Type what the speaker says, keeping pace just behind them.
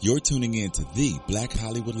You're tuning in to the Black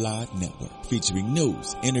Hollywood Live Network, featuring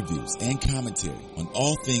news, interviews, and commentary on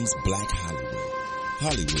all things Black Hollywood.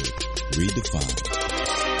 Hollywood redefined.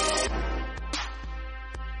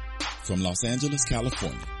 From Los Angeles,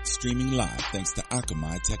 California, streaming live thanks to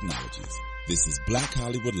Akamai Technologies. This is Black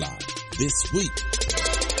Hollywood Live, This Week.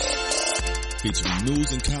 Featuring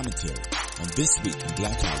news and commentary on This Week in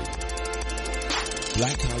Black Hollywood.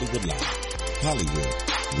 Black Hollywood Live, Hollywood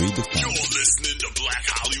redefined. You're listening to Black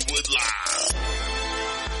Hollywood Live.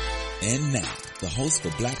 And now, the host for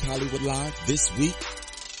Black Hollywood Live This Week,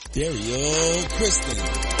 Daryl Kristen.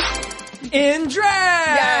 In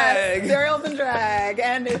drag! Yes, Daryl's in drag,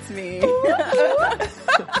 and it's me. What's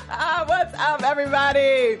up,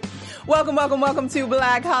 everybody? Welcome to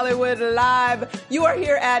Black Hollywood Live. You are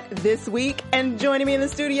here at This Week, and joining me in the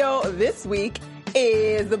studio this week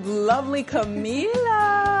is the lovely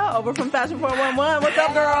Camila over from Fashion 411. What's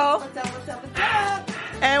up, girl? What's up?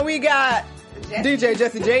 And we got DJ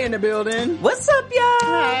Jesse J in the building. What's up, y'all?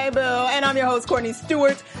 Hi, Bill. And I'm your host, Courtney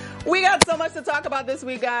Stewart. We got so much to talk about this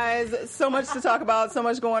week, guys. So much to talk about. So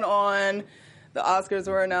much going on. The Oscars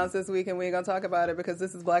were announced this week, and we ain't going to talk about it because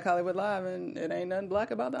this is Black Hollywood Live, and it ain't nothing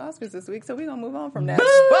black about the Oscars this week, so we're going to move on from that.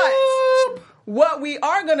 But what we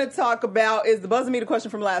are going to talk about is the buzz meter question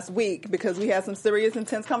from last week, because we had some serious,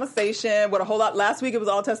 intense conversation with a whole lot. Last week, it was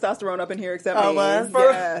all testosterone up in here except me. Was?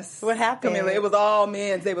 Yes. What happened? Camila, it was all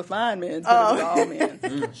men's. They were fine men's, but it was all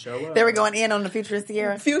men's. Show up. They were going in on the Future of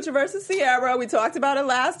Sierra. Future versus Sierra. We talked about it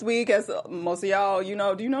last week, as most of y'all, you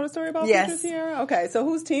know. Do you know the story about Yes. Future Sierra? Okay, so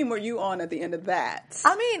whose team were you on at the end of that?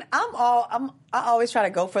 I mean, I always try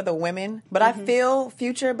to go for the women, but I feel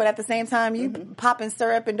Future, but at the same time, you popping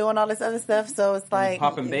syrup and doing all this other stuff, so it's like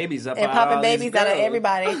Popping babies up and out popping all these babies out of girls.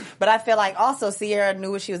 everybody. But I feel like also Sierra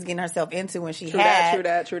knew what she was getting herself into when she True had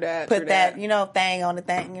that. put that thing on the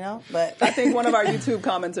thing, But I think one of our YouTube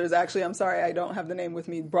commenters, actually, I'm sorry, I don't have the name with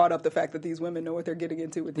me, brought up the fact that these women know what they're getting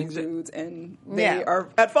into with these dudes, and they are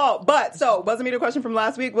at fault. But, so, buzzer meter question from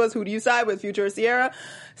last week was, who do you side with, Future or Sierra?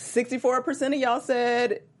 64% of y'all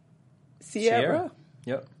said Sierra.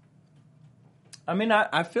 Yep. I mean,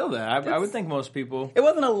 I feel that. I would think most people. It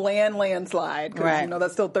wasn't a landslide, because, Right.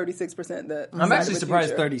 that's still 36% that I'm sided actually with surprised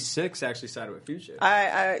Future. 36 actually sided with Future. You thought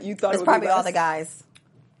it it's would probably be all less? the guys.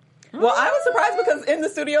 Well, I was surprised because in the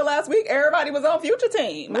studio last week, everybody was on Future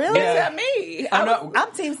team. Really? Except me.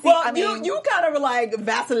 I'm Team C. Well, I mean, you kind of were like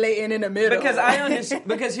vacillating in the middle. Because I understand.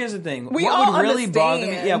 Because here's the thing. We what all would really bother me?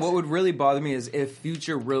 understand. Yeah, what would really bother me is if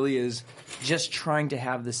Future really is just trying to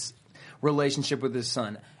have this relationship with his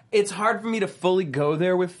son. It's hard for me to fully go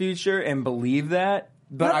there with Future and believe that.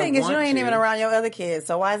 But my thing is, you ain't even around your other kids,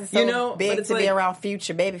 so why is it so big to be around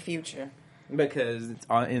Future, baby Future? Because it's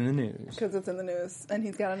in the news. Because it's in the news, and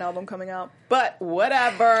he's got an album coming out. But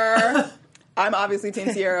whatever. I'm obviously Team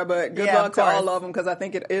Sierra, but good luck to all of them, because I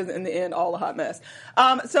think it is, in the end, all a hot mess.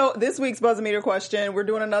 So this week's buzzer meter question, we're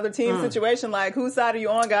doing another team situation. Like, whose side are you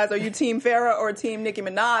on, guys? Are you Team Farrah or Team Nicki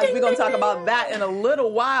Minaj? We're going to talk about that in a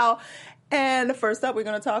little while. And first up, we're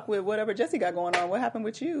going to talk with whatever Jesse got going on. What happened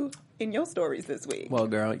with you in your stories this week? Well,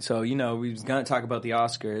 girl, so, we was going to talk about the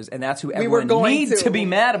Oscars, and that's who were everyone going needs to be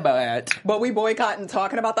mad about. But we boycotting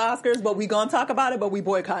talking about the Oscars, but we going to talk about it, but we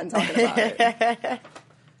boycotting talking about it.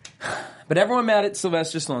 But everyone mad at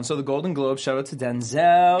Sylvester Stallone. So the Golden Globe, shout out to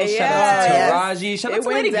Denzel, shout out to Taraji, shout out to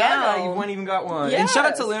Lady Gaga, one even got one. Yes. And shout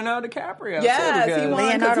out to Leonardo DiCaprio. Yes, too, he won,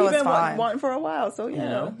 because Leonardo he's was been fine. wanting for a while, so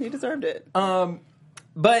he deserved it.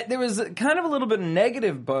 But there was kind of a little bit of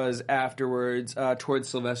negative buzz afterwards towards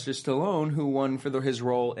Sylvester Stallone, who won for his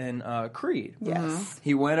role in Creed. Yes.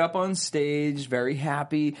 He went up on stage, very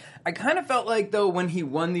happy. I kind of felt like, though, when he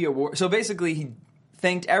won the award... So basically, he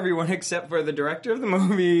thanked everyone except for the director of the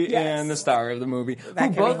movie and the star of the movie, who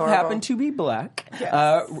both happen to be black.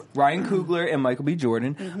 Yes. Ryan Coogler and Michael B.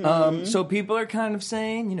 Jordan. So people are kind of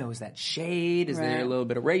saying, is that shade? Is there a little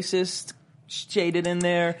bit of racist shaded in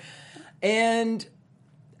there? And...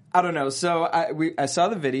 I don't know. So I saw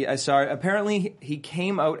the video. Apparently he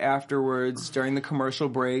came out afterwards during the commercial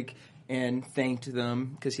break and thanked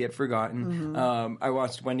them because he had forgotten. I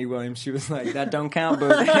watched Wendy Williams. She was like, "That don't count,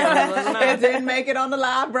 but it didn't make it on the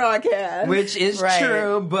live broadcast," which is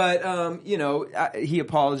true. But he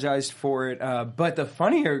apologized for it. But the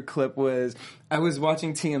funnier clip was, I was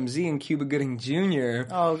watching TMZ and Cuba Gooding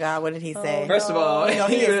Jr. Oh God, what did he say? First of all,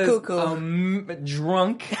 he is was cuckoo.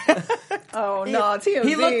 Drunk. Oh no, TMZ.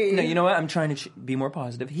 He looked. No, you know what? I'm trying to be more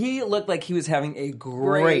positive. He looked like he was having a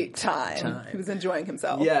great time. He was enjoying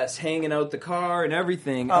himself. Yes, hanging out the car and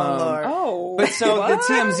everything. Oh Lord. Oh, but so the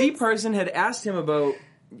TMZ person had asked him about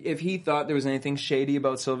if he thought there was anything shady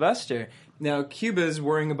about Sylvester. Now, Cuba's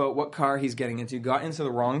worrying about what car he's getting into. Got into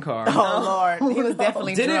the wrong car. Oh, Lord. He was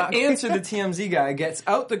definitely Didn't drunk. answer the TMZ guy. Gets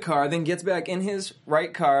out the car, then gets back in his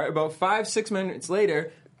right car. About 5-6 minutes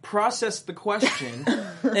later, processed the question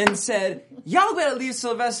and said, y'all better leave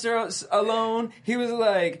Sylvester alone. He was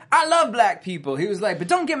like, I love black people. He was like, but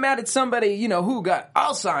don't get mad at somebody, who got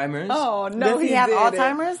Alzheimer's. Oh, no, Does he have didn't.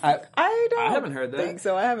 Alzheimer's? I don't haven't heard that. think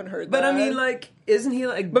so. I haven't heard But that. I mean, like, isn't he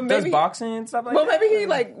like, But does maybe- boxing and stuff like Well, that? maybe he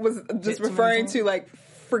was just Get referring something? to like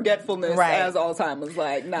forgetfulness Right. as Alzheimer's.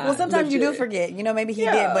 Like, nah. Well, sometimes you do legit. forget. Maybe he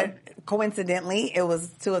Yeah. did, but coincidentally, it was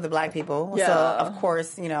two of the black people. Yeah. So, of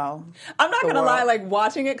course, I'm not the gonna lie, world. like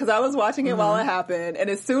watching it, because I was watching it while it happened, and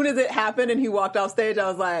as soon as it happened and he walked off stage, I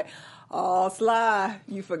was like, "Oh, Sly,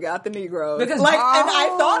 you forgot the Negroes." Because- and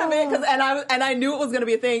I thought of it and I knew it was gonna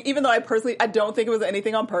be a thing, even though I don't think it was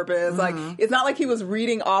anything on purpose. Like, it's not like he was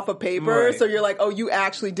reading off a paper, Right. so you're like, "Oh, you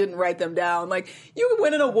actually didn't write them down." Like, you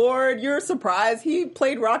win an award, you're surprised. He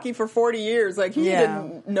played Rocky for 40 years. Like, he Yeah.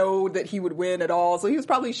 didn't know that he would win at all, so he was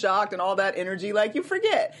probably shocked, and all that energy, like, you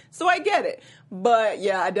forget. So I get it. But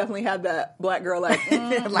yeah, I definitely had that black girl like,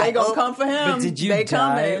 they Like, gonna oh. come for him. But did you they die?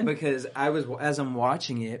 coming. Because as I'm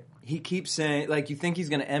watching it, he keeps saying, like, you think he's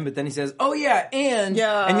going to end, but then he says, oh yeah, and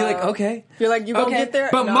Yeah. and you're like, okay. You're like, you gonna okay. get there?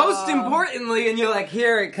 But Nah. most importantly, and you're like,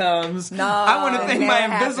 here it comes. Nah, I want to it thank my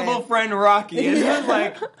never invisible happened. friend Rocky. And he was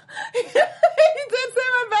like, he did say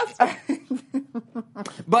my best friend.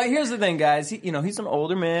 but here's the thing, guys. He's an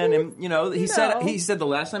older man, and he said know. the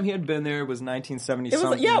last time he had been there was 1970 It was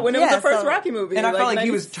something. when it was Yeah, the first so- Rocky movie, and I felt like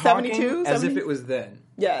he was talking 72, as if 70? it was then.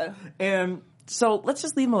 Yeah. And so let's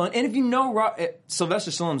just leave him alone. And if you know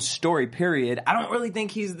Sylvester Stallone's story, period, I don't really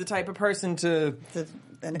think he's the type of person to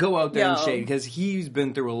go out there and Yeah. shade, because he's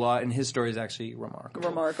been through a lot, and his story is actually remarkable.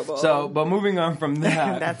 Remarkable. So, but moving on from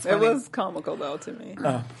that, That's It funny. was comical though to me.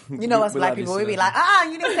 Oh. Us black people, we be like,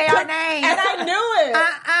 you didn't say our name. And I knew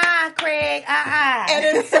it. Craig,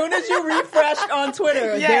 And as soon as you refreshed on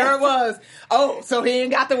Twitter, there it was. Oh, so he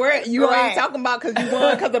ain't got the word. You Right. ain't talking about because you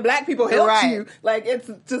won because the black people helped Right. you. Like, it's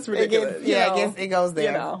just ridiculous. it goes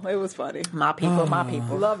there. It was funny. My people, my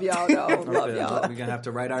people. Love y'all, though. Love y'all. We're gonna have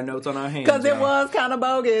to write our notes on our hands Because it y'all. was kind of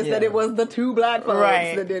bogus that Yeah. it was the two black folks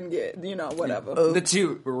Right. that didn't get, whatever. the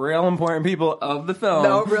two real important people of the film.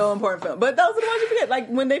 No, real important film. But those are the ones you forget. Like,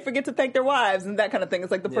 when they forget to thank their wives and that kind of thing.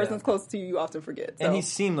 It's like the Yeah. person's close to you, you often forget. So. And he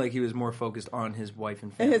seemed like he was more focused on his wife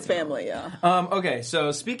and family. And his family, yeah. Okay,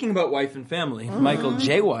 so speaking about wife and family, Michael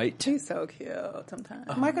J. White. He's so cute sometimes.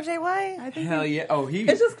 Michael J. White? I think Hell yeah! Oh, he.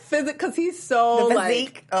 it's just physics because he's so The like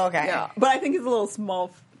physique? Okay. yeah. But I think he's a little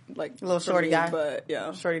small, like Little for shorty me, guy. But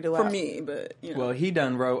yeah, Shorty do for what? me. But Well, he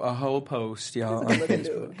done wrote a whole post, y'all, on good looking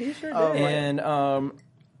Facebook. dude. He sure did. Oh, And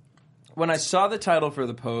when I saw the title for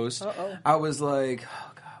the post, Uh-oh. I was like,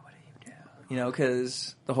 oh, God, what do you do?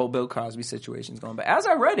 Because the whole Bill Cosby situation's going. But as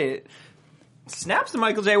I read it, snaps to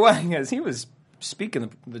Michael J. White, because he was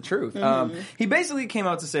speaking the truth. He basically came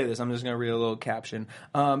out to say this. I'm just going to read a little caption.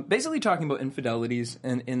 Basically talking about infidelities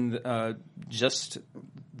in just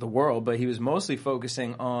the world, but he was mostly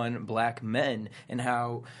focusing on black men and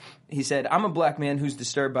how he said, I'm a black man who's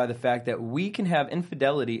disturbed by the fact that we can have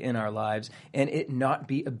infidelity in our lives and it not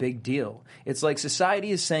be a big deal. It's like society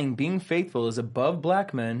is saying being faithful is above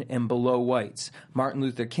black men and below whites. Martin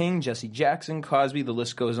Luther King, Jesse Jackson, Cosby, the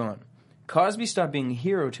list goes on. Cosby stopped being a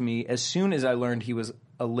hero to me as soon as I learned he was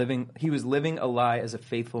living a lie as a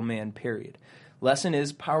faithful man, period. Lesson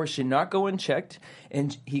is, power should not go unchecked,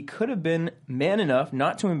 and he could have been man enough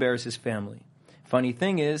not to embarrass his family. Funny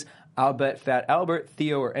thing is, I'll bet Fat Albert,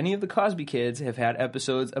 Theo, or any of the Cosby kids have had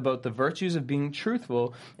episodes about the virtues of being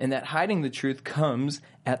truthful and that hiding the truth comes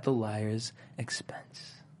at the liar's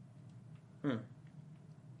expense.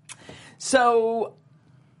 So,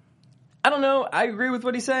 I don't know. I agree with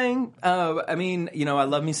what he's saying. I mean, I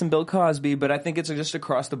love me some Bill Cosby, but I think it's just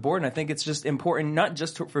across the board, and I think it's just important, not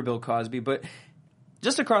just for Bill Cosby, but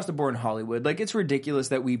just across the board in Hollywood. Like, it's ridiculous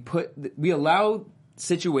that we allow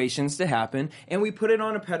situations to happen, and we put it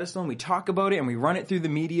on a pedestal, and we talk about it, and we run it through the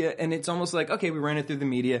media, and it's almost like, okay, we ran it through the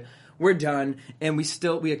media, we're done, and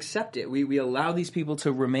we accept it. We allow these people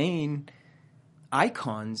to remain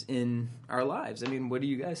icons in our lives. I mean, what do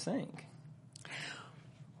you guys think?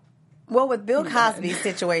 Well, with Bill Cosby's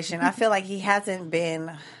situation, I feel like he hasn't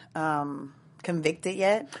been convicted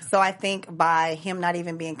yet. So I think by him not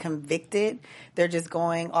even being convicted, they're just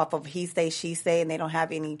going off of he say, she say, and they don't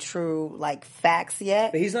have any true like facts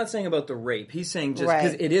yet. But he's not saying about the rape. He's saying just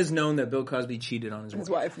because it is known that Bill Cosby cheated on his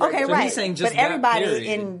wife. Okay, so right. He's saying just but everybody period.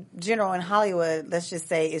 in general in Hollywood, let's just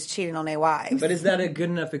say, is cheating on their wives. But is that a good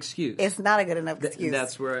enough excuse? It's not a good enough excuse.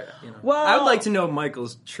 That's where Well, I would like to know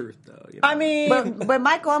Michael's truth, though. I mean, but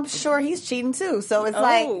Michael, I'm sure he's cheating too. So it's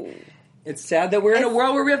like. It's sad that we're in a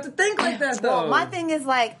world where we have to think like that, though. Well, my thing is,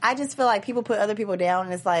 like, I just feel like people put other people down,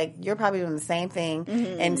 and it's like, you're probably doing the same thing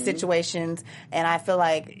in situations, and I feel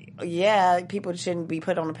like, yeah, people shouldn't be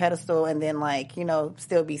put on a pedestal and then, like, you know,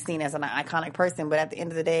 still be seen as an iconic person, but at the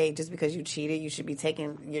end of the day, just because you cheated, you should be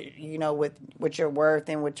taken, you know, with your worth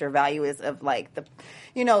and what your value is of, like, the,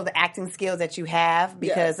 you know, the acting skills that you have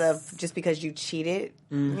because just because you cheated,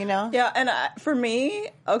 you know? Yeah, and for me,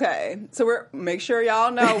 okay, so make sure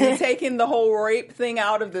y'all know we're taking the whole rape thing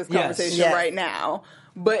out of this conversation right now.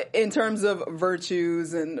 But in terms of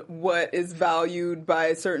virtues and what is valued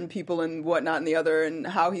by certain people and whatnot and the other, and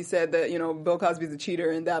how he said that, you know, Bill Cosby's a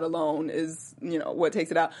cheater and that alone is, you know, what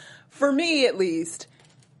takes it out. For me, at least,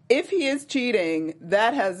 if he is cheating,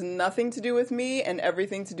 that has nothing to do with me and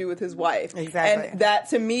everything to do with his wife. Exactly. And that,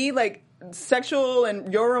 to me, like, sexual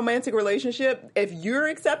and your romantic relationship, if you're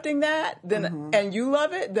accepting that, then and you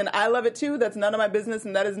love it, then I love it too. That's none of my business,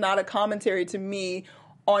 and that is not a commentary to me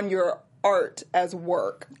on your art as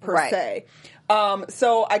work per se.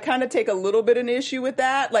 So I kind of take a little bit an issue with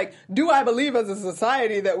that. Like, do I believe as a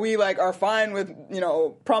society that we like are fine with, you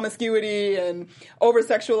know, promiscuity and over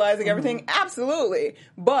sexualizing everything? Absolutely.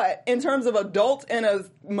 But in terms of adult in a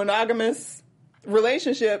monogamous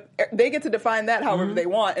relationship, they get to define that however they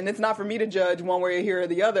want, and it's not for me to judge one way or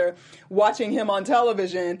the other. Watching him on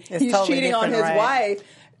television, he's totally cheating on his wife.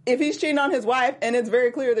 If he's cheating on his wife and it's very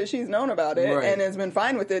clear that she's known about it and has been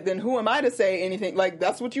fine with it, then who am I to say anything? Like,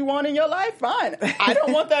 that's what you want in your life? Fine. I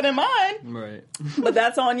don't want that in mine. Right. But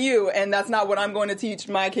that's on you, and that's not what I'm going to teach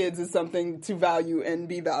my kids, is something to value and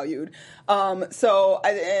be valued. So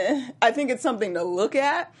I think it's something to look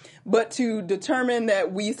at, but to determine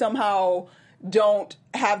that we somehow don't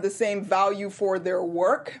have the same value for their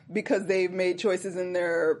work because they've made choices in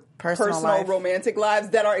their personal romantic lives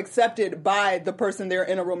that are accepted by the person they're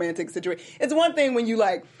in a romantic situation. It's one thing when you,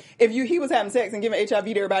 like, if he was having sex and giving HIV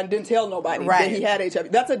to everybody and didn't tell nobody that he had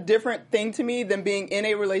HIV. That's a different thing to me than being in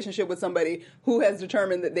a relationship with somebody who has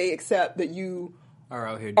determined that they accept that you are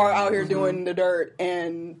out here doing the dirt,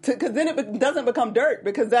 and because then it doesn't become dirt,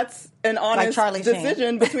 because that's an honest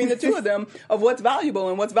decision between the two of them of what's valuable,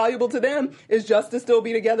 and what's valuable to them is just to still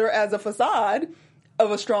be together as a facade of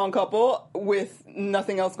a strong couple with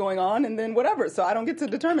nothing else going on, and then whatever. So I don't get to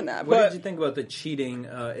determine that. What did you think about the cheating?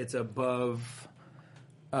 It's above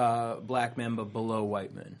black men but below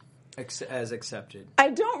white men. As accepted. I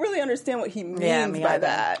don't really understand what he means by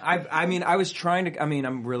that. I mean, I was trying to... I mean,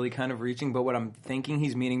 I'm really kind of reaching, but what I'm thinking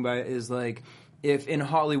he's meaning by it is, like, if in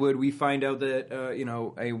Hollywood we find out that, you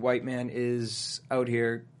know, a white man is out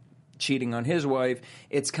here cheating on his wife,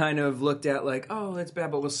 it's kind of looked at like, oh, it's bad,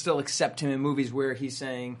 but we'll still accept him in movies where he's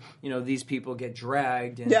saying, you know, these people get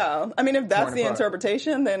dragged. And I mean, if that's the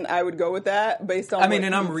interpretation, then I would go with that based on. I mean,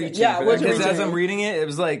 and I'm reaching. Because as I'm reading it, it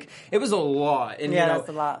was a lot. And, that's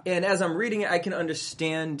a lot. And as I'm reading it, I can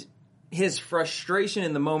understand his frustration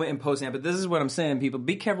in the moment and posting it. But this is what I'm saying, people.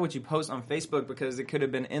 Be careful what you post on Facebook, because it could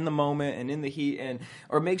have been in the moment and in the heat,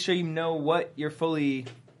 or make sure you know what you're fully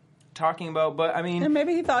talking about. But I mean, and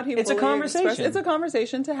maybe he thought it's a conversation. It's a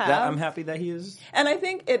conversation to have. I'm happy that he is. And I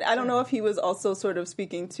think I don't know if he was also sort of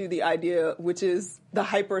speaking to the idea, which is the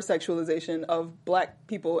hypersexualization of black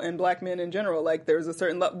people and black men in general. Like, there's a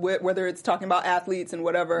certain whether it's talking about athletes and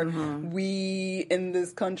whatever, we in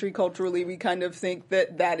this country culturally, we kind of think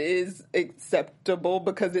that is acceptable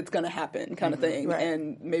because it's going to happen, kind of thing. Right.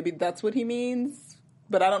 And maybe that's what he means.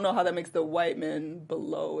 But I don't know how that makes the white men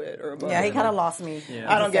below it or above. Yeah, he kind of lost me.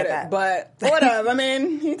 Yeah. I don't get it. But whatever. I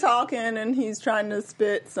mean, he's talking and he's trying to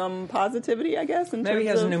spit some positivity, I guess. Maybe he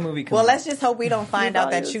has a new movie coming. Well, let's just hope we don't find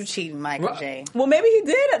out that you cheating, Michael J. Well, maybe he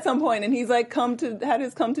did at some point, and he's like had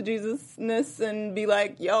his come to Jesus-ness and be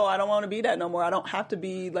like, yo, I don't want to be that no more. I don't have to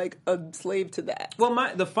be like a slave to that.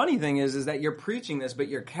 Well, the funny thing is that you're preaching this, but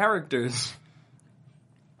your characters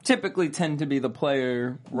typically tend to be the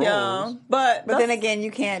player roles. Yeah, but then again, you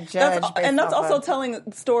can't judge. That's also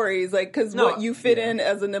telling stories, like, because what you fit in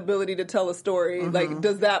as an ability to tell a story, like,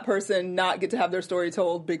 does that person not get to have their story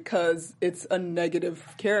told because it's a negative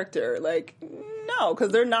character? Like, no,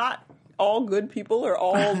 because they're not all good people or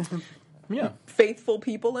all faithful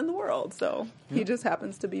people in the world. So he just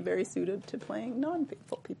happens to be very suited to playing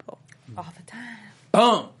non-faithful people all the time.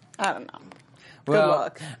 Boom. I don't know. Well,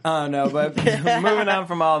 luck. I don't know, but moving on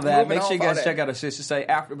from all that, Moving make sure on you guys from check out our sister site,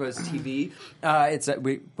 AfterBuzz TV. It's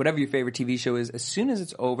whatever your favorite TV show is. As soon as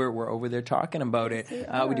it's over, we're over there talking about it.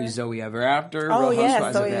 We do Zoe Ever After. Oh, Real yes,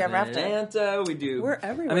 Housewives of Zoe Ever After. Atlanta. We do. We're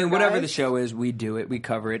everywhere, I mean, whatever guys. the show is, we do it. We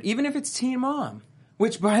cover it, even if it's Teen Mom.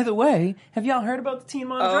 Which, by the way, have y'all heard about the Teen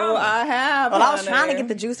Mom drama? Oh, I have. Well, I was honey. trying to get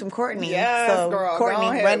the juice from Courtney. Yes, so girl, Courtney,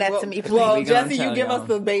 go ahead. run that to me, please. Well, We gonna Jesse, you tell give y'all. us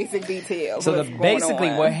the basic details. So What's going basically,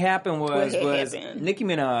 on? what happened was happened? Nicki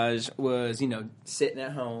Minaj was, sitting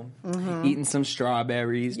at home, eating some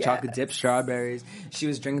strawberries, Yes. chocolate dipped strawberries. She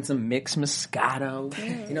was drinking some mixed Moscato.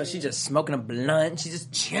 She just smoking a blunt. She's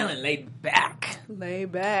just chilling, laid back. Lay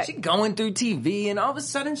back. She going through TV, and all of a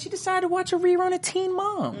sudden, she decided to watch a rerun of Teen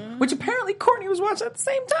Mom, which apparently Courtney was watching at the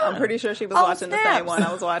same time. I'm pretty sure she was Oh, watching the snaps. same one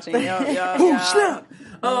I was watching. Oh,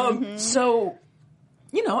 snap! So,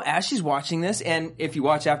 as she's watching this, and if you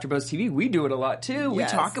watch AfterBuzz TV, we do it a lot too. We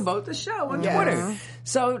Yes. talk about the show on Yes. Twitter.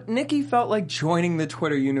 So Nikki felt like joining the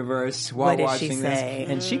Twitter universe while What did she watching say? this,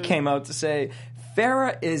 and she came out to say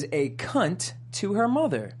Farrah is a cunt to her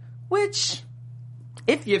mother, which,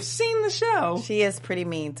 if you've seen the show, She is pretty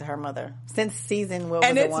mean to her mother since season what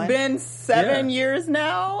And was it, it's one? been 7 Yeah. years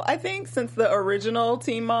now, I think, since the original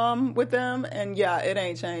Teen Mom with them. And yeah, it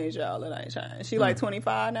ain't changed, y'all. It ain't changed. She like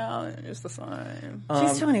 25 now, and it's the same.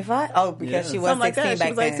 She's 25. Oh, because Yeah. she was Something like 16 that. She back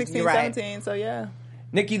was like then. 16, You're right. 17, so yeah.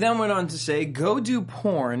 Nikki then went on to say, "Go do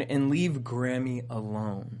porn and leave Grammy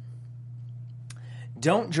alone.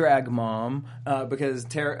 Don't drag mom," because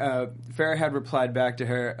Farrah had replied back to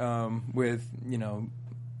her with,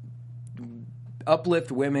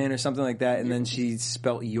 uplift women or something like that, and then she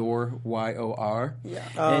spelt your, Y-O-R. Yeah.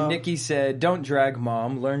 And Nikki said, "Don't drag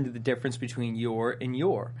mom, learn the difference between your and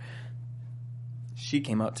your." She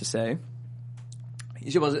came out to say,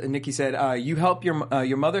 Nikki said, "You help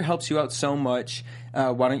your mother helps you out so much.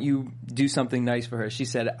 Why don't you do something nice for her?" She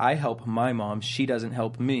said, "I help my mom. She doesn't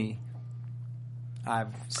help me." I've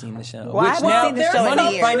seen the show. Well, I haven't seen the show in some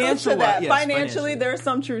years. truth Financial to that. yes, Financially, there's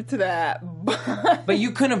some truth to that. But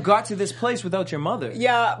you couldn't have got to this place without your mother.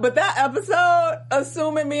 Yeah, but that episode,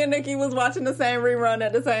 assuming me and Nikki was watching the same rerun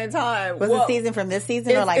at the same time. Was the season from this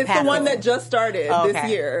season or It's, like it's past the one season? that just started Oh, this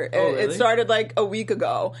okay. year. Oh, It really? started like a week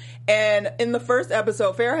ago. And in the first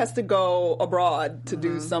episode, Farrah has to go abroad to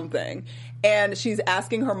do something. And she's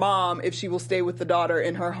asking her mom if she will stay with the daughter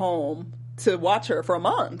in her home to watch her for a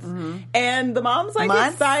month. And the mom's like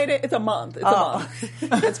Month? excited. It's a month. It's a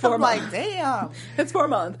month. It's 4 I'm months. like, damn. It's for a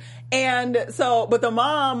month. And so, but the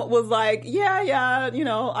mom was like, yeah,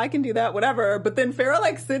 I can do that, whatever. But then Farrah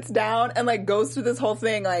like sits down and like goes through this whole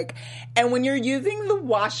thing. Like, and when you're using the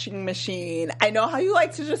washing machine, I know how you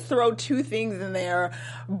like to just throw 2 things in there,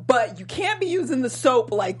 but you can't be using the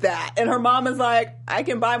soap like that. And her mom is like, I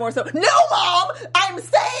can buy more soap. No, mom, I'm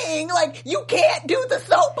saying like, you can't do the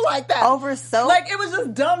soap like that. Over soap? Like, it was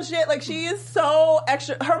just dumb shit. Like, she is so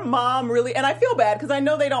extra. Her mom really, and I feel bad because I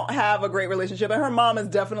know they don't have a great relationship, and her mom is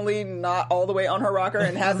definitely not all the way on her rocker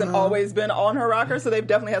and hasn't always been on her rocker, so they've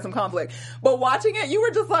definitely had some conflict. But watching it, you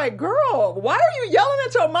were just like, girl, why are you yelling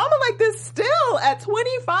at your mama like this still at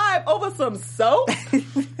 25 over some soap?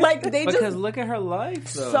 Like, they Because just look at her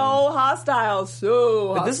life, though. so hostile, so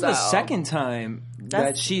hostile. But this is the second time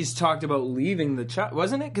that she's talked about leaving the child,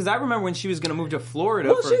 wasn't it? Because I remember when she was going to move to Florida.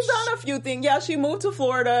 Well, she's done a few things. Yeah, she moved to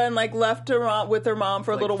Florida and like left her mom, with her mom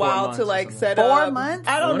for a Like little 4 while months to or like something. set 4 up. months?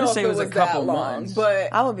 I I don't wanna know if say it was a that couple long, months.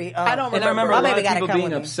 but I would be. I don't And remember. I remember My a lot baby of gotta people come being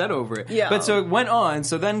with me. upset over it. Yeah. But so it went on.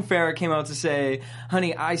 So then Farrah came out to say,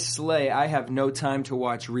 "Honey, I slay. I have no time to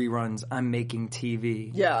watch reruns. I'm making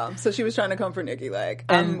TV." Yeah, so she was trying to come for Nikki, like,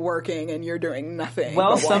 And- I'm working and you're doing nothing.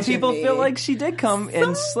 Well, but some watching people me. feel like she did come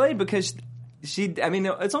and slay because I mean,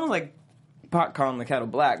 it's almost like pot calling the kettle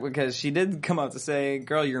black because she did come out to say,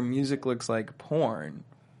 "Girl, your music looks like porn.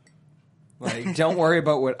 Like, don't worry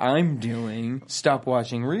about what I'm doing. Stop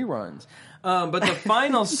watching reruns." But the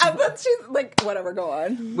final, But she's like, whatever, go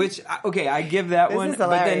on. which okay, I give that This one. is But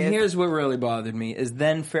then hilarious. here's what really bothered me: is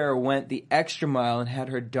then Farrah went the extra mile and had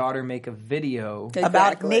her daughter make a video About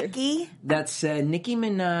Exactly. Nikki? that said Nicki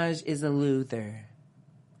Minaj is a Luther.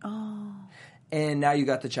 And now you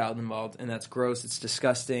got the child involved, and that's gross. It's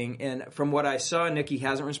disgusting. And from what I saw, Nikki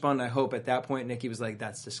hasn't responded. I hope at that point Nikki was like,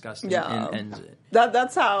 "That's disgusting," Yeah. and ends it.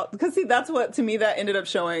 That's how, because see, that's what, to me, that ended up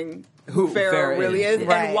showing who Farrah really is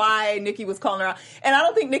Right. and why Nikki was calling her out. And I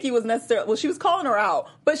don't think Nikki was necessarily, well, she was calling her out,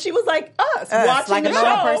 but she was like us watching like the a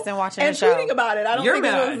normal show person watching and the show. tweeting about it. I don't You're think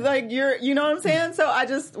it mad. was like you know what I'm saying? So I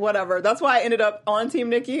just, whatever. That's why I ended up on Team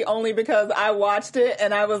Nikki, only because I watched it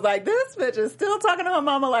and I was like, this bitch is still talking to her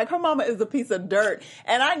mama like her mama is a piece of dirt.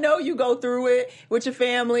 And I know you go through it with your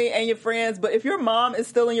family and your friends, but if your mom is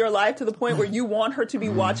still in your life to the point where you want her to be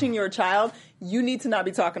watching your child, you need to not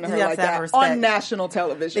be talking to her You have like to have that respect. on national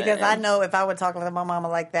television. Because I know if I were talking to my mama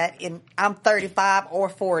like that, and I'm 35 or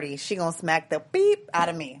 40, she gonna smack the beep out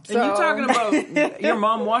of me. And you talking about your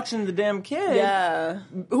mom watching the damn kid. Yeah.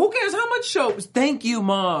 Who cares how much shows? Thank you,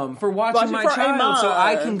 Mom, for watching my for child Iman. so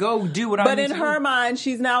I can go do what I But need in to her do. mind,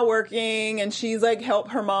 she's now working and she's like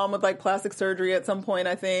helped her mom with like plastic surgery at some point,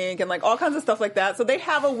 I think, and like all kinds of stuff like that. So they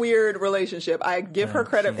have a weird relationship. I give her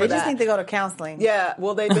credit for They that. just need to go to counseling. Yeah,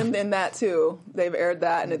 well, they've been in that too. They've aired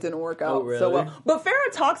that, and it didn't work out Oh, really? so well. But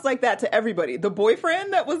Farrah talks like that to everybody. The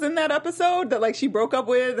boyfriend that was in that episode that like she broke up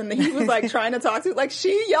with, and he was like trying to talk to, like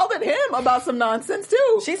she yelled at him about some nonsense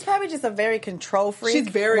too. She's probably just a very control freak. She's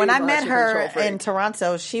very When I much met a her control freak. in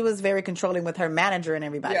Toronto, she was very controlling with her manager and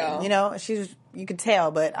everybody. Yeah. You know, you could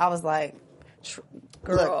tell, but I was like,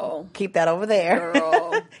 Girl. look, keep that over there.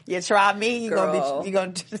 Girl. You try me, Girl. you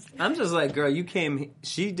gonna just I'm just like, girl, you came.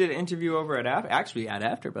 She did an interview over at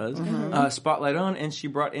AfterBuzz, Spotlight On, and she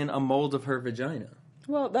brought in a mold of her vagina.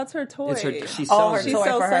 Well, that's her toy. It's her. She Oh, sells her it. She toy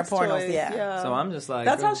sells for her sex pornos, toys. yeah. So I'm just like,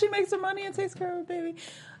 That's girl, how she makes her money and takes care of her baby.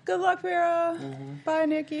 Good luck, Farrah. Bye,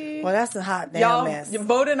 Nikki. well, that's a hot damn Y'all, mess.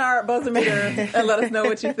 vote in our buzzer meter and let us know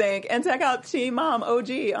what you think. And check out Teen Mom OG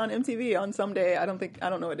on MTV on some day. I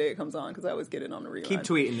don't know what day it comes on because I always get it on the rerun. keep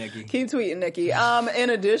tweeting, Nikki. Keep tweeting, Nikki. In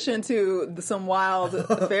addition to some wild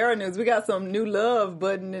Farrah news, we got some new love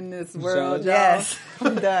budding in this world, y'all. Yes,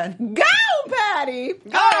 I'm done. Go, Patty! All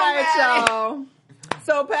right, Patty. y'all.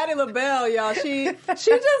 So Patti LaBelle, y'all, she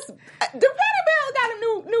just Patti Bell got a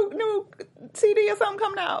new CD or something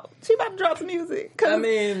coming out. She about to drop some music. 'Cause I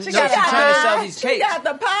mean, she no, she's trying to sell these She cakes. got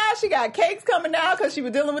the pie. She got cakes coming out because she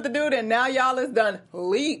was dealing with the dude, and now y'all is done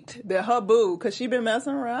leaked that her boo because she been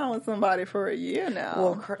messing around with somebody for a year now.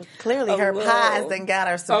 Well, clearly A her little. pies done got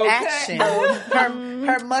her some Okay. action.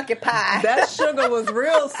 her monkey pie. That sugar was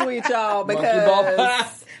real sweet, y'all, Monkey ball because pie.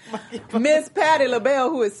 Miss Patti LaBelle,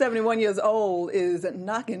 who is 71 years old, is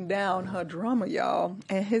knocking down her drummer, y'all.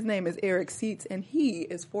 And his name is Eric Seitz, and he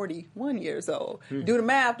is 41 years old. Do the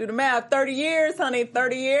math. 30 years, honey,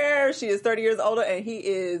 30 years. She is 30 years older, and he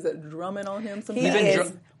is drumming on him some He been is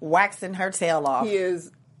dr- waxing her tail off. He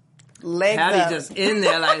is. Legs Patty up. just in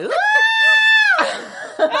there like,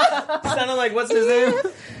 sounded like what's his name?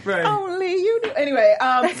 Right. Only you do. Anyway,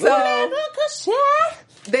 so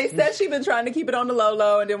they said she's been trying to keep it on the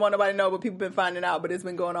low and didn't want nobody to know, but people been finding out. But it's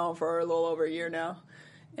been going on for a little over a year now.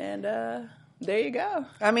 And there you go.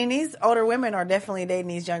 I mean, these older women are definitely dating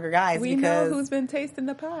these younger guys We because know who's been tasting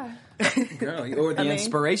the pie. Girl, or the I mean,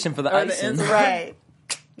 inspiration for the or the icing. right.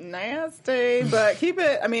 Nasty, but keep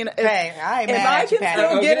it. I mean, if, Hey, I ain't if mad I at you, can Patty.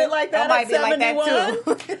 still get Okay. it like I that might at be like 71,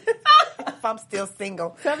 that too. If I'm still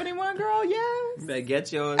single. 71, girl, yes. Better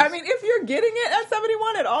get yours. I mean, if you're getting it at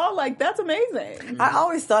 71 at all, like that's amazing. I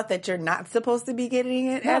always thought that you're not supposed to be getting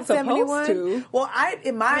it Not at 71. supposed to. Well,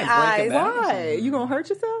 in my break it eyes, back. Why? You gonna hurt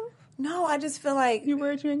yourself? no, I just feel like You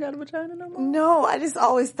worried you ain't got a vagina no more? no. I just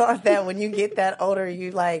always thought that when you get that older, you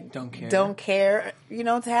like Don't care. you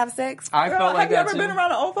know, to have sex. I Girl, felt like have you that ever too. been around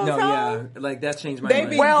an old folks' No, house? yeah, like that changed my They mind.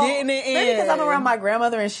 be Well, getting it in. maybe because I'm around my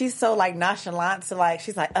grandmother and she's so like nonchalant, so like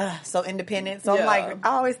she's like so independent. So Yeah. I'm like, I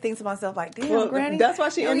always think to myself like, damn, Well, granny, that's why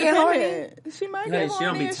she you get horny? independent. She might Yeah, get she don't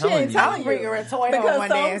horny be and she telling ain't you. telling I'll bring you. her a toy Because home one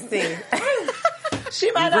day and some- see. She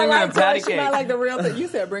might bring not her a like patty toys. She cake. might like the real thing. You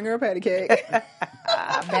said bring her a patty cake.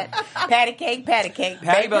 Patty cake. Patty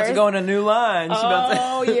Bake about to hers. go in a new line. She about to-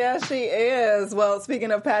 Oh, yeah, she is. Well,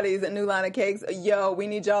 speaking of patties and new line of cakes, yo, we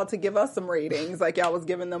need y'all to give us some ratings like y'all was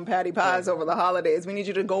giving them patty pies over the holidays. We need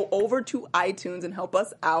you to go over to iTunes and help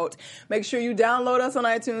us out. Make sure you download us on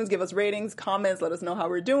iTunes, give us ratings, comments, let us know how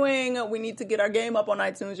we're doing. We need to get our game up on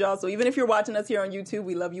iTunes, y'all. So even if you're watching us here on YouTube,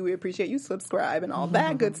 we love you, we appreciate you, subscribe and all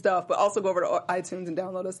that good stuff. But also go over to iTunes and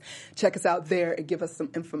download us. Check us out there and give us some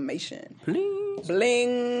information. Please.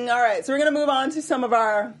 Bling. All right, so we're going to move on to some of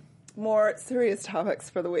our more serious topics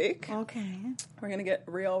for the week. Okay. We're going to get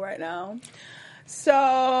real right now.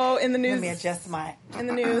 So, in the Let news, me adjust my. in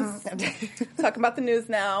the news, talking about the news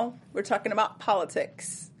now, we're talking about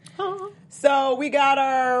politics. So, we got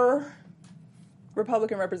our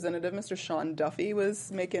Republican representative, Mr. Sean Duffy,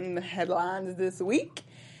 was making the headlines this week.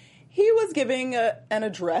 He was giving an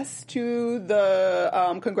address to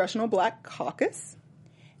the Congressional Black Caucus,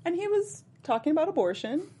 and he was talking about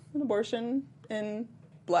abortion. an abortion in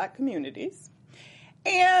black communities.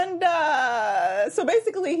 And so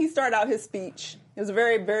basically he started out his speech. It was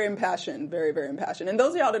very, very impassioned, very, very impassioned. And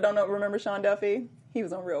those of y'all that don't know, remember Sean Duffy? He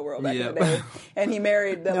was on Real World back in the day. And he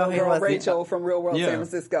married that little girl, Rachel, from Real World San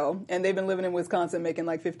Francisco. And they've been living in Wisconsin making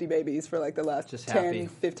like 50 babies for like the last 10,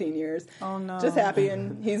 15 years. Oh, no. Just happy.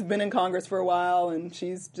 And he's been in Congress for a while, and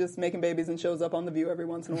she's just making babies and shows up on The View every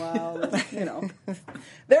once in a while. And, you know,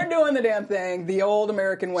 they're doing the damn thing the old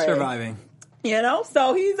American way. Surviving. You know,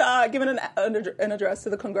 so he's given an address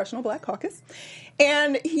to the Congressional Black Caucus.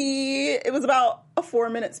 And it was about a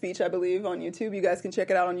 4-minute speech, I believe, on YouTube. You guys can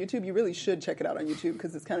check it out on YouTube. You really should check it out on YouTube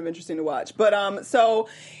because it's kind of interesting to watch. But so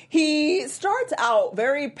he starts out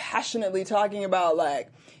very passionately talking about,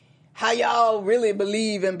 like, how y'all really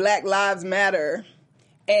believe in Black Lives Matter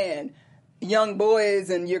and young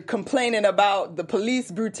boys, and you're complaining about the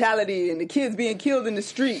police brutality and the kids being killed in the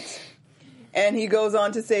streets. And he goes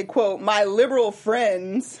on to say, quote, my liberal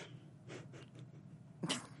friends,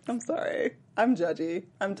 I'm sorry, I'm judgy.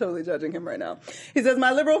 I'm totally judging him right now. He says,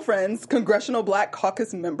 my liberal friends, Congressional Black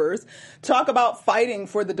Caucus members, talk about fighting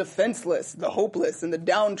for the defenseless, the hopeless, and the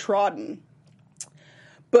downtrodden.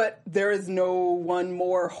 But there is no one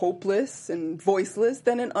more hopeless and voiceless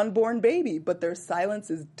than an unborn baby, but their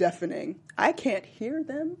silence is deafening. I can't hear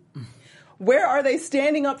them. Where are they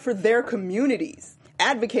standing up for their communities?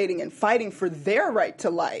 Advocating and fighting for their right to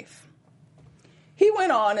life. He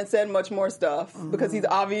went on and said much more stuff because he's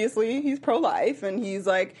pro-life, and he's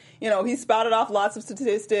like, you know, he spouted off lots of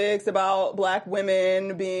statistics about black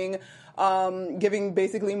women being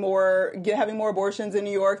having more abortions in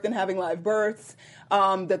New York than having live births.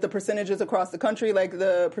 That the percentages across the country, like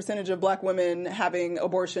the percentage of black women having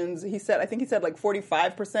abortions, I think he said like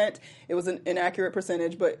 45%. It was an inaccurate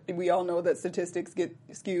percentage, but we all know that statistics get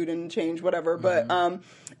skewed and change, whatever. Mm-hmm. But,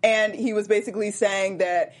 and he was basically saying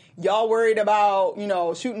that y'all worried about, you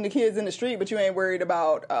know, shooting the kids in the street, but you ain't worried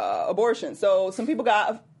about abortion. So some people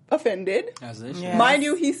got offended. As they should. Yes. Mind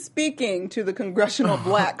you, he's speaking to the Congressional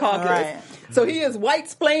Black Caucus. Right. So he is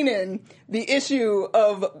white-splaining the issue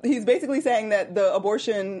of, he's basically saying that the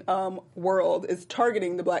abortion world is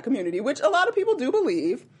targeting the black community, which a lot of people do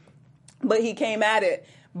believe, but he came at it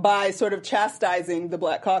by sort of chastising the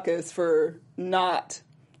Black Caucus for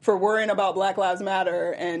worrying about Black Lives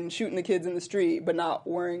Matter and shooting the kids in the street, but not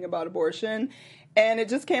worrying about abortion. And it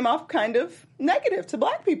just came off kind of negative to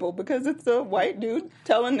black people because it's a white dude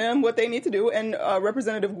telling them what they need to do. And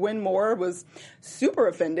Representative Gwen Moore was super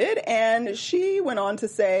offended. And she went on to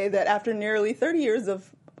say that after nearly 30 years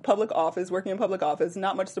of working in public office,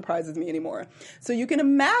 not much surprises me anymore. So you can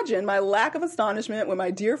imagine my lack of astonishment when my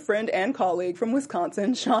dear friend and colleague from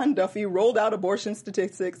Wisconsin, Sean Duffy, rolled out abortion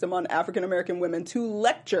statistics among African-American women to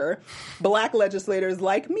lecture black legislators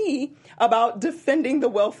like me about defending the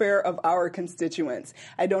welfare of our constituents.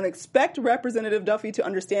 I don't expect Representative Duffy to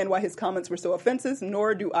understand why his comments were so offensive,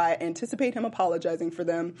 nor do I anticipate him apologizing for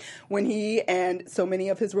them. When he and so many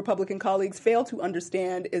of his Republican colleagues fail to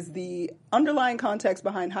understand is the underlying context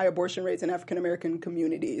behind high abortion rates in African-American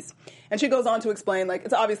communities. And she goes on to explain, like,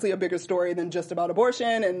 it's obviously a bigger story than just about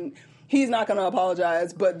abortion, and he's not going to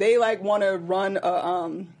apologize, but they, like, want to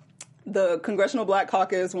run the Congressional Black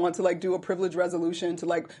Caucus want to, like, do a privilege resolution to,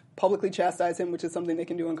 like, publicly chastise him, which is something they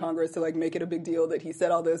can do in Congress to, like, make it a big deal that he said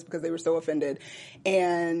all this because they were so offended.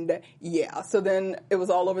 And, yeah, so then it was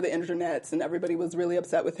all over the internets, and everybody was really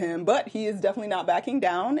upset with him. But he is definitely not backing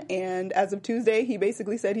down, and as of Tuesday, he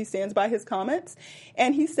basically said he stands by his comments,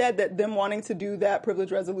 and he said that them wanting to do that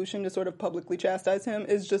privilege resolution to sort of publicly chastise him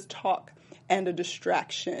is just talk and a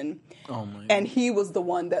distraction. Oh, my God. And he was the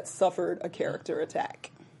one that suffered a character attack.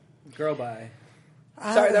 Girl, bye.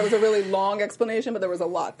 Sorry, that was a really long explanation, but there was a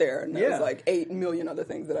lot there, and there was like 8 million other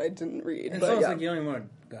things that I didn't read. It sounds like you only want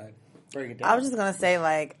to break it down. I was just gonna say,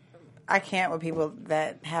 like, I can't with people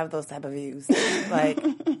that have those type of views. Like,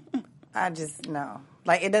 I just no.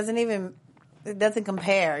 Like, it doesn't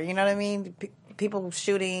compare. You know what I mean? People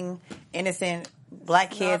shooting innocent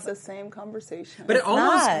black kids. Not the same conversation. But you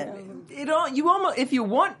almost, if you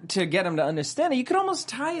want to get them to understand it, you could almost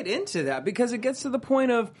tie it into that because it gets to the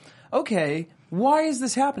point of, okay, why is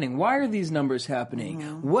this happening? Why are these numbers happening?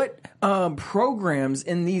 Mm-hmm. What programs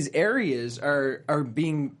in these areas are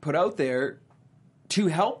being put out there to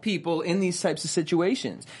help people in these types of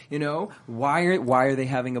situations. You know, why are they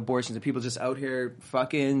having abortions? Are people just out here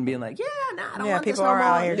fucking being like, yeah, nah, I don't want this people no are more.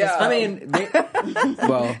 out here just I mean,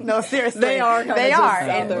 well, no, seriously, They are. They are.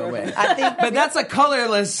 And I think, but that's a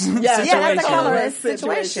colorless situation. yeah, that's a colorless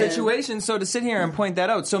situation. So to sit here and point that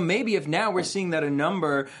out, so maybe if now we're seeing that a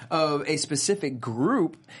number of a specific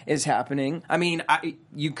group is happening, I mean,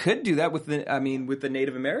 you could do that with the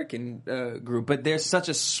Native American group, but there's such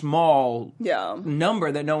a small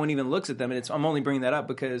number that no one even looks at them. And I'm only bringing that up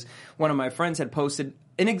because one of my friends had posted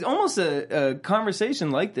almost a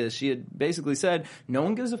conversation like this. She had basically said, no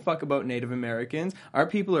one gives a fuck about Native Americans. Our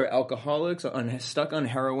people are alcoholics, stuck on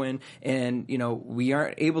heroin, and, you know, we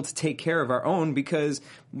aren't able to take care of our own because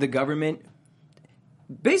the government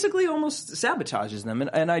basically almost sabotages them,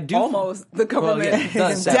 and I do the government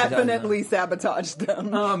does definitely sabotaged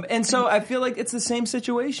them. And so I feel like it's the same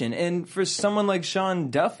situation. And for someone like Sean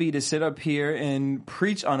Duffy to sit up here and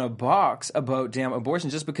preach on a box about damn abortion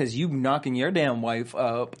just because you knocking your damn wife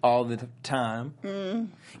up all the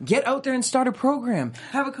time, get out there and start a program.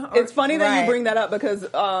 It's funny that you bring that up because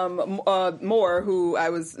Moore, who I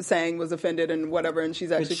was saying was offended and whatever, and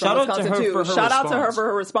she's actually from Wisconsin too. Shout out to her for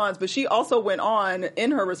her response, but she also went on in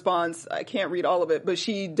her response, I can't read all of it, but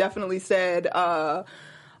she definitely said,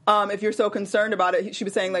 if you're so concerned about it, she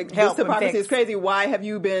was saying, like, this hypocrisy is crazy. Why have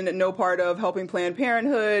you been no part of helping Planned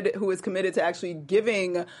Parenthood, who is committed to actually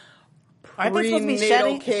giving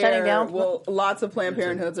prenatal care? Down? Well, lots of Planned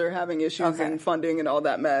Parenthoods are having issues and funding and all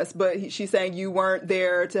that mess. But she's saying you weren't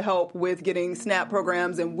there to help with getting SNAP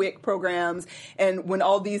programs and WIC programs. And when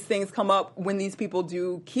all these things come up, when these people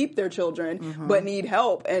do keep their children but need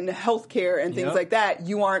help and health care and things like that,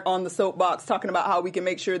 you aren't on the soapbox talking about how we can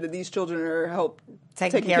make sure that these children are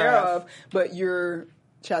taken care of. But you're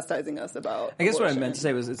chastising us about I guess abortion. what I meant to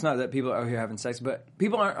say was it's not that people are out here having sex, but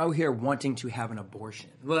people aren't out here wanting to have an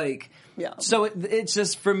abortion. So it's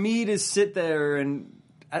just for me to sit there and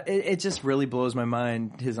it just really blows my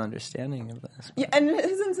mind, his understanding of this. Yeah, and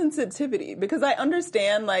his insensitivity, because I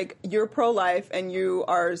understand, like, you're pro-life and you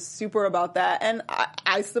are super about that, and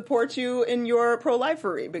I support you in your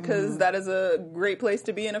pro-lifery, because that is a great place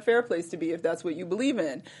to be and a fair place to be if that's what you believe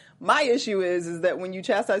in. My issue is that when you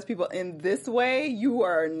chastise people in this way, you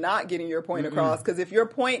are not getting your point across, because if your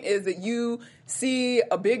point is that you see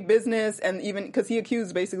a big business, and even, because he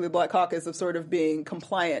accused basically the Black Caucus of sort of being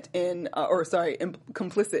complicit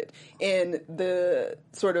in the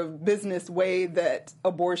sort of business way that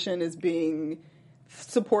abortion is being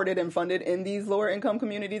supported and funded in these lower income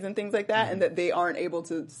communities and things like that, and that they aren't able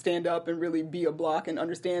to stand up and really be a block and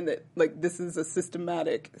understand that, like, this is a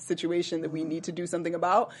systematic situation that we need to do something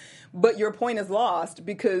about. But your point is lost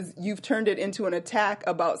because you've turned it into an attack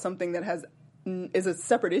about something that is a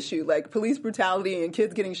separate issue. Like, police brutality and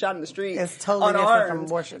kids getting shot in the street is totally different from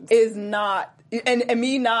abortion. Is not, and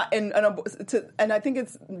me not, and I think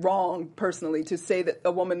it's wrong personally to say that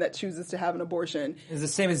a woman that chooses to have an abortion is the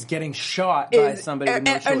same as getting shot by somebody with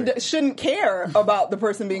no choice. And shouldn't care about the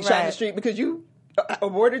person being shot in the street because you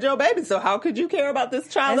aborted your baby. So how could you care about this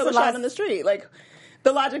child that was shot in the street? Like,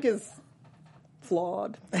 the logic is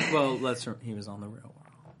flawed. Well, he was on the real world.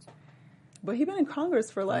 But he's been in Congress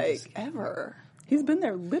for, like, ever. He's been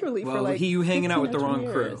there literally for, like, you hanging out with the wrong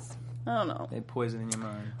crew. I don't know. They poison in your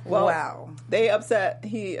mind. Well, wow.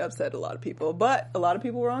 He upset a lot of people, but a lot of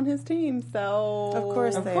people were on his team, so... Of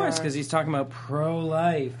course, because he's talking about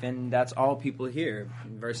pro-life, and that's all people hear,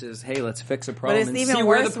 versus, hey, let's fix a problem and see where the But it's even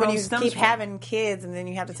worse problem when you stems keep from. having kids, and then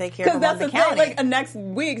you have to take care of them on the Because county. that's the thing, like, next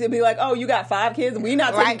week, it'd be like, oh, you got 5 kids, and we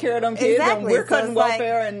not taking care of them kids, and we're cutting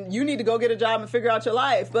welfare, and you need to go get a job and figure out your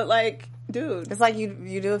life. But, like... Dude. It's like you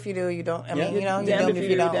do if you do, you don't. I mean, you know, you damned do if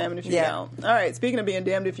you don't. Damned if you don't. All right, speaking of being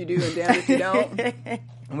damned if you do and damned if you don't.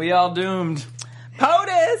 We all doomed.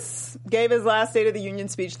 POTUS gave his last State of the Union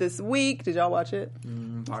speech this week. Did y'all watch it?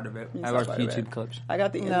 Part of it. I watched YouTube clips. I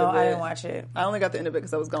got the end of it. No, I didn't watch it. I only got the end of it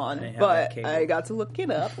because I was gone. But I got to look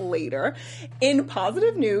it up later. In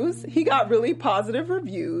positive news, he got really positive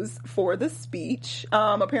reviews for the speech.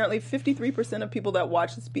 Apparently 53% of people that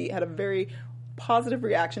watched the speech had a very positive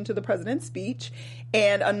reaction to the president's speech,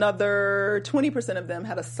 and another 20% of them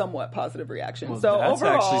had a somewhat positive reaction. Well, so that's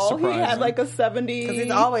overall, he had like a 70. Because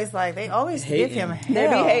he's always like, they always give him hell. They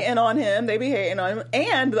be hating on him.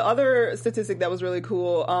 And the other statistic that was really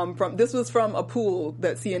cool, this was from a poll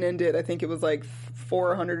that CNN did. I think it was like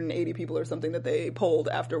 480 people or something that they polled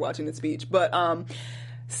after watching the speech. But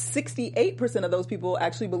 68% of those people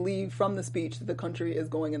actually believe from the speech that the country is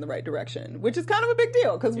going in the right direction, which is kind of a big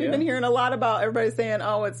deal because we've been hearing a lot about everybody saying,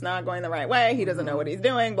 oh, it's not going the right way. He doesn't know what he's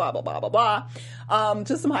doing, blah, blah, blah, blah, blah.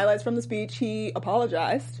 Just some highlights from the speech. He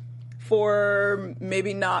apologized for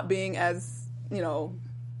maybe not being as,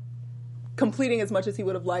 completing as much as he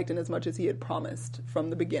would have liked and as much as he had promised from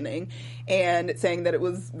the beginning, and saying that it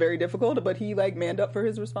was very difficult, but he manned up for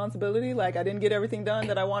his responsibility. I didn't get everything done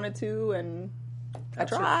that I wanted to, and I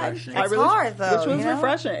tried. Refreshing. It's hard, though, which was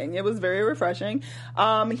refreshing. It was very refreshing.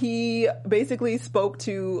 He basically spoke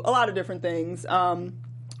to a lot of different things.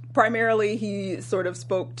 Primarily, he sort of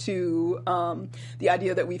spoke to the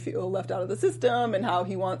idea that we feel left out of the system and how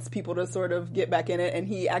he wants people to sort of get back in it. And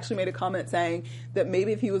he actually made a comment saying that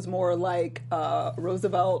maybe if he was more like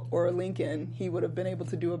Roosevelt or Lincoln, he would have been able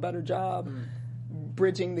to do a better job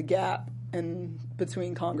bridging the gap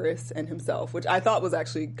between Congress and himself, which I thought was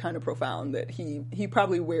actually kind of profound, that he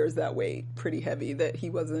probably wears that weight pretty heavy, that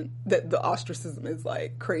the ostracism is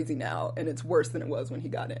crazy now and it's worse than it was when he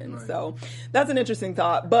got in. Right. So that's an interesting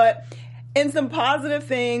thought. But in some positive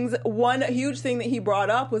things, one huge thing that he brought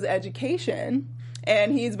up was education.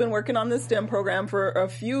 And he's been working on this STEM program for a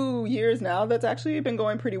few years now. That's actually been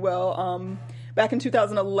going pretty well. Back in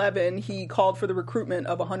 2011, he called for the recruitment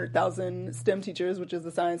of 100,000 STEM teachers, which is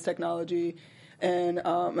the science, technology, and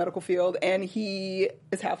medical field. And he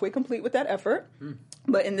is halfway complete with that effort.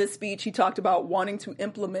 But in this speech, he talked about wanting to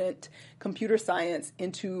implement computer science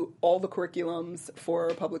into all the curriculums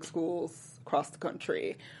for public schools across the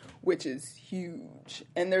country, which is huge.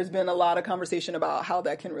 And there's been a lot of conversation about how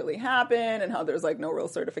that can really happen and how there's no real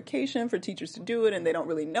certification for teachers to do it, and they don't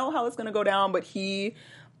really know how it's going to go down. But he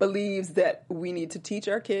believes that we need to teach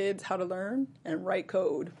our kids how to learn and write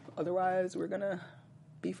code. Otherwise, we're going to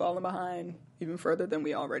be falling behind even further than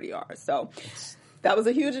we already are. So that was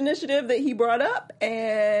a huge initiative that he brought up.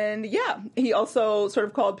 And he also sort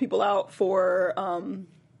of called people out for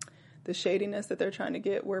the shadiness that they're trying to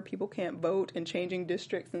get where people can't vote and changing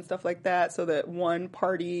districts and stuff like that, so that one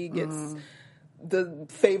party gets the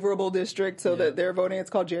favorable district so that they're voting. It's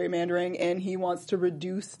called gerrymandering, and he wants to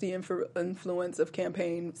reduce the influence of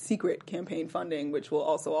secret campaign funding, which will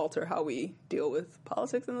also alter how we deal with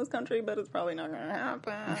politics in this country, but it's probably not going to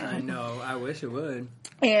happen. I know. I wish it would.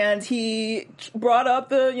 And he brought up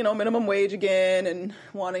the, minimum wage again and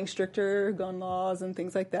wanting stricter gun laws and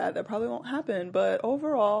things like that. That probably won't happen, but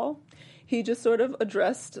overall, he just sort of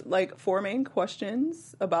addressed 4 main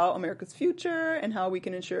questions about America's future and how we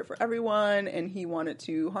can ensure it for everyone. And he wanted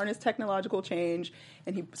to harness technological change.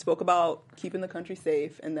 And he spoke about keeping the country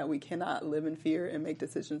safe and that we cannot live in fear and make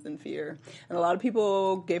decisions in fear. And a lot of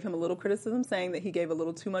people gave him a little criticism, saying that he gave a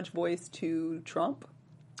little too much voice to Trump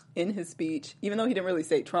in his speech, even though he didn't really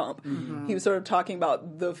say Trump. He was sort of talking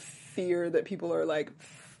about the fear that people are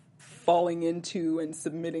falling into and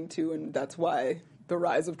submitting to, and that's why the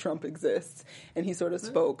rise of Trump exists. And he sort of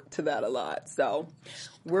spoke to that a lot. So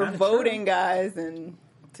we're voting, guys, in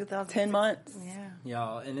 10 months. Yeah.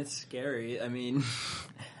 Y'all, and it's scary. I mean,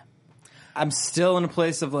 I'm still in a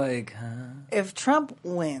place of if Trump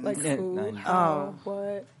wins, who, how,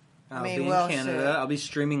 what? I'll be in Canada. Shit. I'll be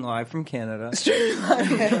streaming live from Canada.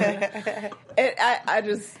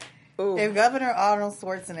 If Governor Arnold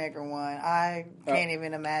Schwarzenegger won, I can't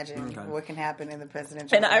even imagine what can happen in the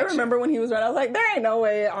presidential election. I remember when he was running, I was like, there ain't no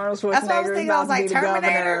way Arnold Schwarzenegger is about to be the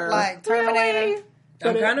governor. Terminator.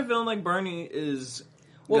 I'm kind of feeling like Bernie is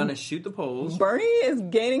going to shoot the polls. Bernie is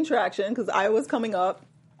gaining traction because Iowa's coming up.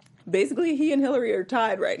 Basically, he and Hillary are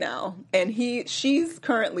tied right now. And she's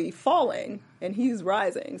currently falling, and he's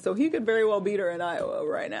rising. So he could very well beat her in Iowa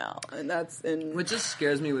right now. And what just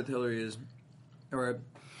scares me with Hillary is...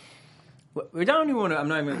 We don't even want to. I'm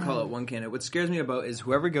not even going to call it one candidate. What scares me about is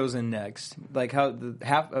whoever goes in next.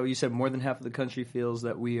 How you said more than half of the country feels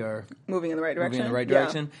that we are moving in the right direction.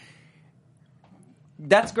 Yeah.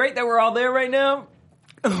 That's great that we're all there right now.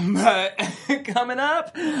 But coming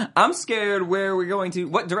up, I'm scared where we're going to,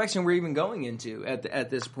 what direction we're even going into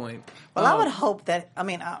at this point. Well, I would hope that. I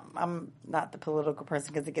mean, I'm not the political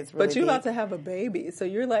person because it gets really. But you're deep. About to have a baby, so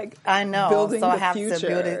you're I know. building so I the have future. to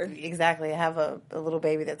build it exactly. I have a little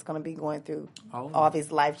baby that's going to be going through all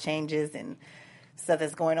these life changes and stuff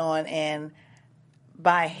that's going on, and.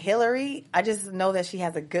 By Hillary, I just know that she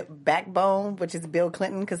has a good backbone, which is Bill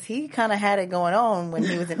Clinton, because he kind of had it going on when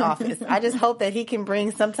he was in office. I just hope that he can bring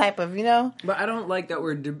some type of, But I don't like that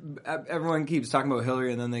everyone keeps talking about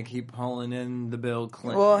Hillary and then they keep hauling in the Bill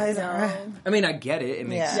Clinton. Well, I mean, I get it. It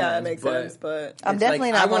makes sense. Yeah, it makes sense, but... I'm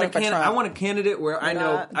definitely not voting for Trump. I want a candidate where I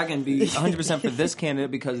know I can be 100% for this candidate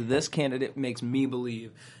because this candidate makes me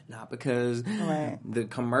believe, not because the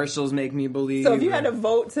commercials make me believe. So if you had to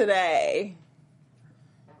vote today...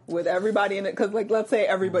 with everybody in it, because let's say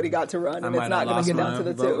everybody got to run and it's not going to get down to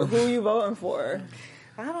the two. Who are you voting for?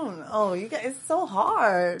 I don't know. You guys, it's so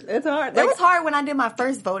hard. It's hard. It was hard when I did my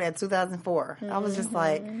first vote at 2004. I was just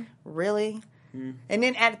like, really? And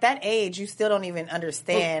then at that age, you still don't even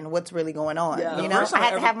understand what's really going on. Yeah. You know, I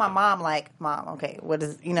had to have my mom like, Mom, okay, what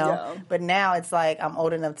is, you know? Yeah. But now it's like I'm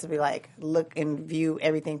old enough to be like, look and view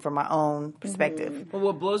everything from my own perspective. Well,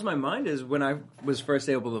 what blows my mind is when I was first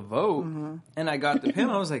able to vote and I got the pin,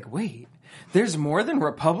 I was like, wait, there's more than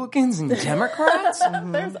Republicans and Democrats?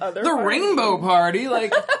 There's other The parties. Rainbow Party?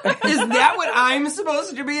 Like, is that what I'm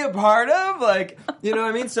supposed to be a part of? Like, you know what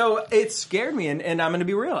I mean? So it scared me, and I'm going to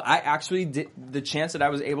be real. I actually did, the chance that I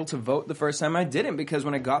was able to vote the first time, I didn't, because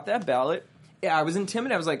when I got that ballot, yeah, I was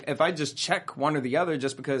intimidated. I was like, if I just check one or the other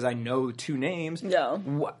just because I know two names,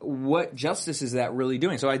 what justice is that really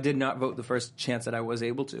doing? So I did not vote the first chance that I was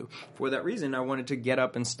able to. For that reason, I wanted to get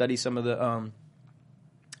up and study some of the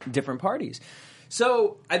different parties.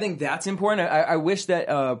 So I think that's important. I wish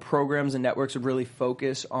that programs and networks would really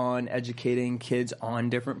focus on educating kids on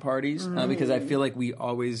different parties because I feel like we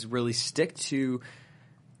always really stick to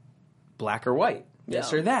black or white,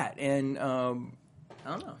 this or that. And I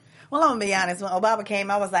don't know. Well, I'm going to be honest. When Obama came,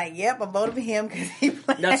 I was like, yep, I voted for him because he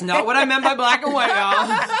played. That's not what I meant by black and white,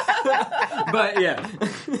 y'all. But yeah.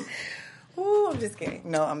 Ooh, I'm just kidding.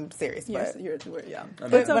 No, I'm serious. But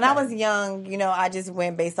But when I was young, you know, I just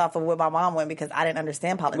went based off of what my mom went because I didn't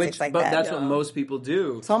understand politics like but that. that's what most people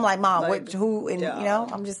do. So I'm like, Mom, Like, who, and you know,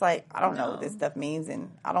 I'm just like, I don't know what this stuff means, and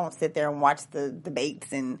I don't sit there and watch the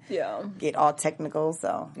debates and get all technical.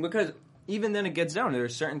 So Because even then it gets down. There are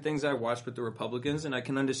certain things I watch with the Republicans, and I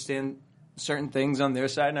can understand certain things on their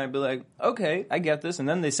side, and I'd be like, okay, I get this. And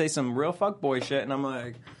then they say some real fuckboy shit, and I'm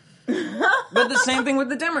like... But the same thing with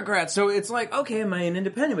the Democrats. So it's like, okay, am I an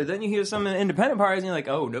independent? But then you hear some of the independent parties, and you're like,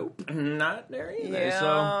 oh, nope, not there either. Yeah.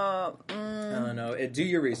 So, I don't know. Do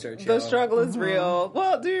your research. The y'all. struggle is real.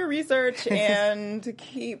 Well, do your research and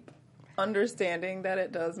keep understanding that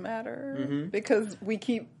it does matter because we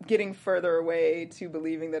keep getting further away to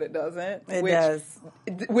believing that it doesn't. It does.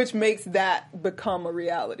 Which makes that become a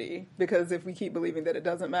reality because if we keep believing that it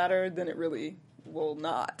doesn't matter, then it really will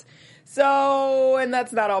not. So, and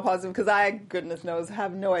that's not all positive because I, goodness knows,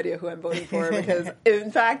 have no idea who I'm voting for because,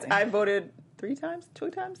 in fact, I voted 2 times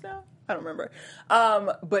now? I don't remember.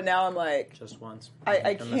 But now I'm like... Just once.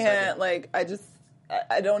 I can't, like,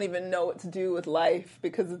 I don't even know what to do with life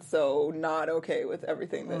because it's so not okay with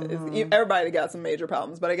everything that is. Everybody got some major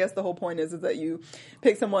problems, but I guess the whole point is that you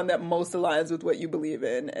pick someone that most aligns with what you believe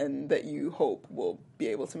in and that you hope will be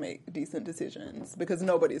able to make decent decisions because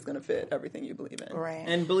nobody's going to fit everything you believe in. right.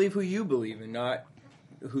 And believe who you believe in, not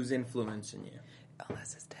who's influencing you.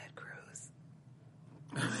 Unless it's Ted Cruz.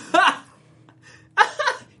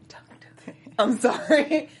 I'm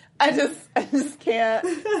sorry. I just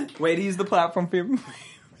can't. Wait, he's the platform people.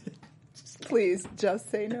 Please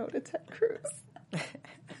just say no to Ted Cruz.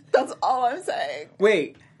 That's all I'm saying.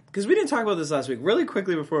 Wait, because we didn't talk about this last week. Really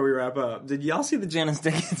quickly before we wrap up, did y'all see the Janice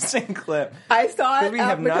Dickinson clip? I saw it We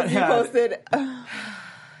have because you not had- posted.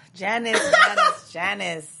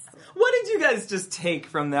 Janice. What did you guys just take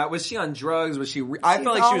from that? Was she on drugs? Was she? I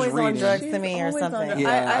felt like she was always on reading. drugs to me or always on something. drugs.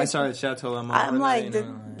 Yeah, I I- saw it at Chateau Lamont. I'm like, you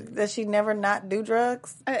know. does she never not do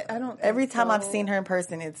drugs? I don't. Every think time so. I've seen her in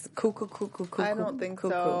person, it's cuckoo. I don't think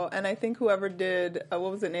so. And I think whoever did, what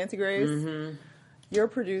was it, Nancy Grace? Your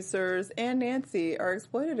producers and Nancy are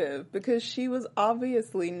exploitative because she was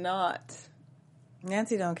obviously not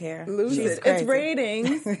Nancy don't care. lucid. She's It's crazy.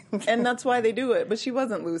 ratings, and that's why they do it. But she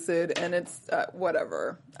wasn't lucid, and it's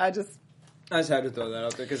whatever. I just I just had to throw that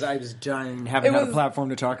out there because I was dying, haven't It had a was platform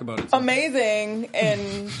to talk about it. amazing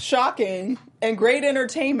and shocking and great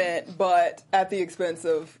entertainment, but at the expense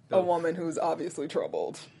of a woman who's obviously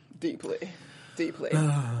troubled deeply.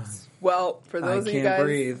 Well, for those I of you can't guys,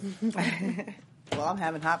 breathe. Well, I'm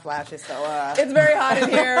having hot flashes, so it's very hot in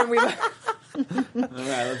here, and All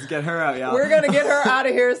right, let's get her out, y'all. we're gonna get her out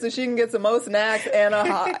of here so she can get some more snacks and a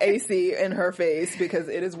hot AC in her face because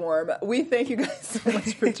it is warm. We thank you guys so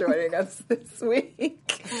much for joining us this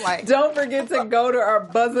week. Like- Don't forget to go to our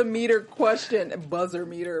buzzometer question.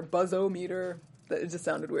 Buzzometer. It just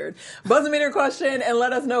sounded weird. Buzzometer question, and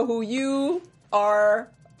let us know who you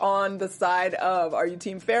are on the side of. Are you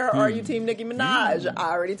Team Farrah or are you Team Nicki Minaj? I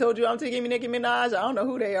already told you I'm Team Nicki Minaj. I don't know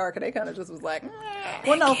who they are because they kind of just was like,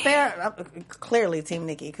 well, no, Farrah, clearly Team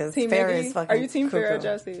Nicki because Team Farrah Nicki? is fucking. Are you Team cuckoo. Farrah,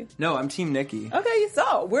 Jesse? No, I'm Team Nikki. Okay,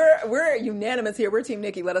 so we're unanimous here. We're Team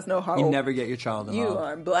Nicki. Let us know how You never get your child you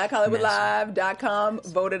involved. are. BlackHollywoodLive.com.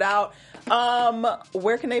 Vote it out.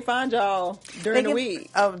 Where can they find y'all during the week?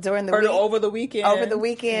 During the Or week. over the weekend? Over the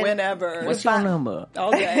weekend. Whenever. What's your number?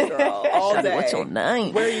 All day, girl. All day. What's your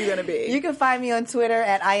name? Where are you going to be? You can find me on Twitter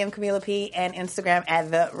at I am Camila P and Instagram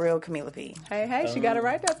at The Real Camila P. Hey, she got it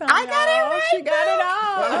right that time. I got it right. She got it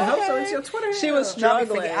all. Well, I hope so. It's your Twitter. She was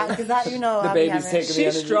struggling. Because The baby's taking the She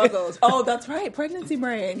energy. struggles. Oh, that's right. Pregnancy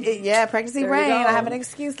brain. Yeah, pregnancy There you brain. go. I have an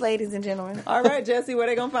excuse, ladies and gentlemen. All right, Jesse, where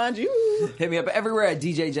they going to find you? Hit me up everywhere at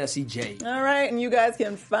DJ Jesse J. All right, and you guys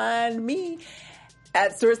can find me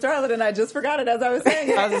at Stuart Starlet, and I just forgot it as I was saying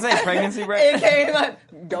it. I was going to say, pregnancy break. It came up.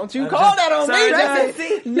 Don't you call that on Sorry, me,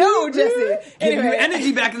 Jesse. No, Jesse. Give you Anyway,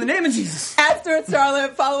 energy back in the name of Jesus. at Stuart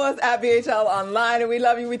Starlet, follow us at BHL Online, and we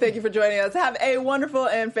love you. We thank you for joining us. Have a wonderful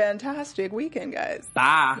and fantastic weekend, guys.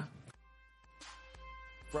 Bye.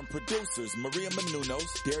 From producers Maria Menounos,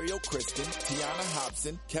 Dario Kristen, Tiana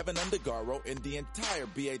Hobson, Kevin Undergaro, and the entire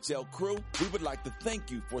BHL crew, we would like to thank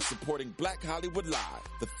you for supporting Black Hollywood Live,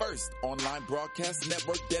 the first online broadcast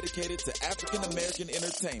network dedicated to African American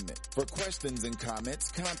entertainment. For questions and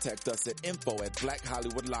comments, contact us at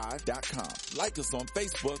info@blackhollywoodlive.com. Like us on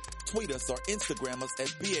Facebook, tweet us, or Instagram us at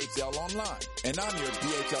BHL Online. And I'm your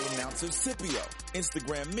BHL announcer, Scipio.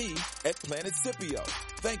 Instagram me at Planet Scipio.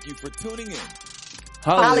 Thank you for tuning in.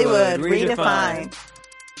 Hollywood redefined.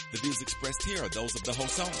 The views expressed here are those of the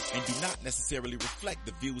host only and do not necessarily reflect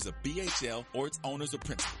the views of BHL or its owners or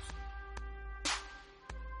principals.